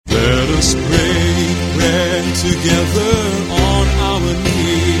together on our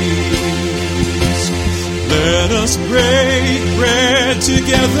knees. Let us break bread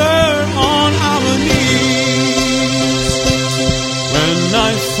together on our knees. When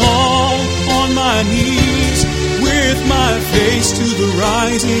I fall on my knees with my face to the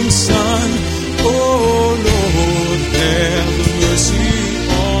rising sun, oh Lord, have mercy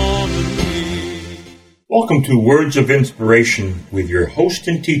on me. Welcome to Words of Inspiration with your host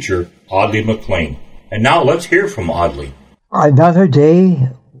and teacher, Audley McLean. And now let's hear from Audley. Another day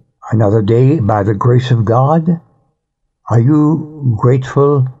by the grace of God. Are you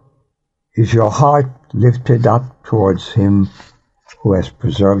grateful? Is your heart lifted up towards Him who has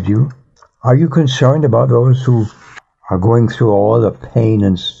preserved you? Are you concerned about those who are going through all the pain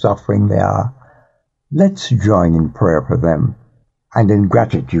and suffering they are? Let's join in prayer for them and in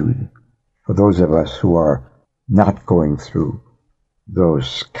gratitude for those of us who are not going through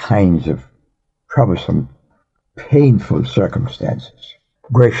those kinds of troublesome, painful circumstances.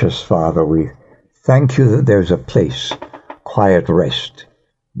 Gracious Father, we thank you that there's a place, quiet rest,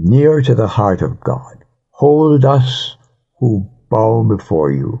 near to the heart of God. Hold us who bow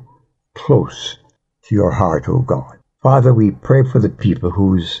before you close to your heart, O God. Father, we pray for the people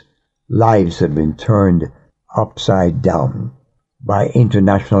whose lives have been turned upside down by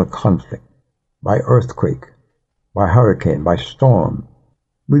international conflict, by earthquake, by hurricane, by storm.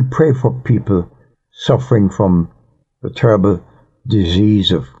 We pray for people suffering from the terrible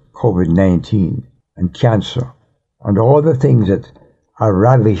disease of COVID-19 and cancer and all the things that are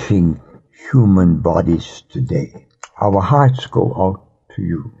ravishing human bodies today. Our hearts go out to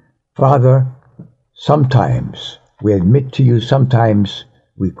you. Father, sometimes we admit to you, sometimes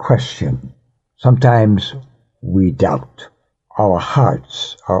we question, sometimes we doubt. Our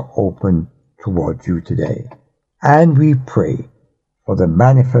hearts are open toward you today. And we pray for the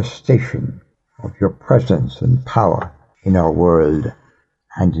manifestation of your presence and power in our world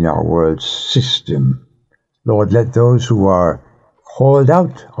and in our world system. Lord, let those who are called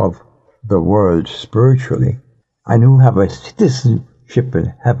out of the world spiritually and who have a citizenship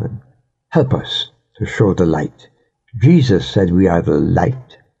in heaven, help us to show the light. Jesus said we are the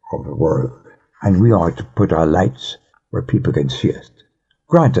light of the world, and we ought to put our lights where people can see us.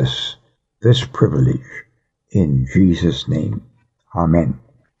 Grant us this privilege in Jesus' name. Amen.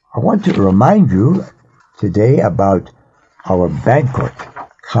 I want to remind you today about our banquet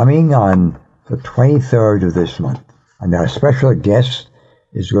coming on the 23rd of this month. And our special guest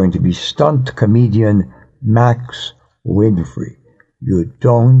is going to be stunt comedian Max Winfrey. You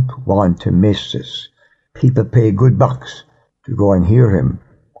don't want to miss this. People pay good bucks to go and hear him.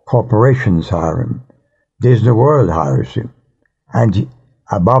 Corporations hire him. Disney World hires him. And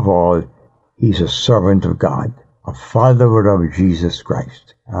above all, he's a servant of God, a follower of Jesus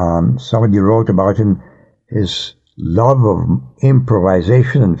Christ. Somebody wrote about him, his love of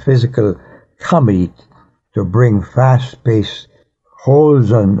improvisation and physical comedy to bring fast-paced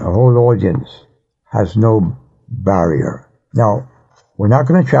holds on a whole audience has no barrier. Now, we're not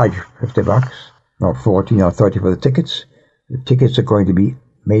going to charge $50, nor $40, nor $30 for the tickets. The tickets are going to be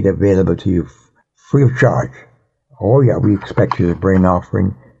made available to you free of charge. Oh yeah, we expect you to bring an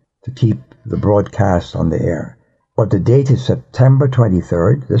offering to keep the broadcast on the air. But the date is September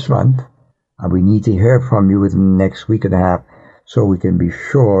 23rd, this month, and we need to hear from you within the next week and a half so we can be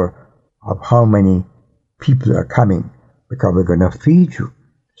sure of how many people are coming, because we're going to feed you.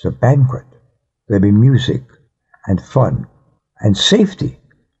 It's a banquet. There'll be music and fun and safety.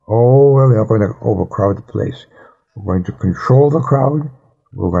 Oh, we're not going to overcrowd the place. We're going to control the crowd.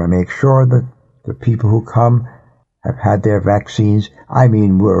 We're going to make sure that the people who come have had their vaccines. I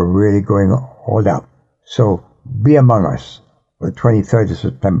mean, we're really going all out. So be among us for the 23rd of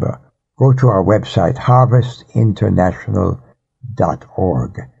September. Go to our website,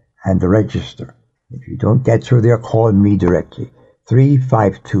 harvestinternational.org, and register. If you don't get through there, call me directly,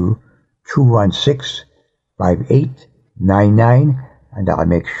 352-216-5899, and I'll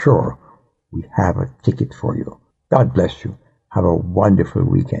make sure we have a ticket for you. God bless you. Have a wonderful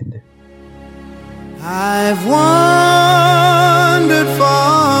weekend. I've wandered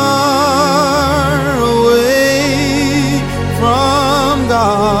far away from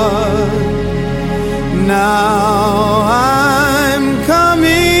God. Now I'm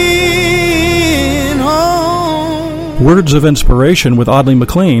coming home. Words of Inspiration with Audley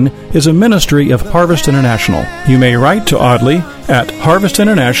McLean is a ministry of Harvest International. You may write to Audley at Harvest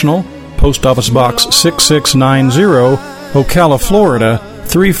International, Post Office Box 6690, Ocala, Florida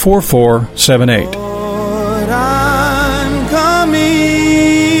 34478.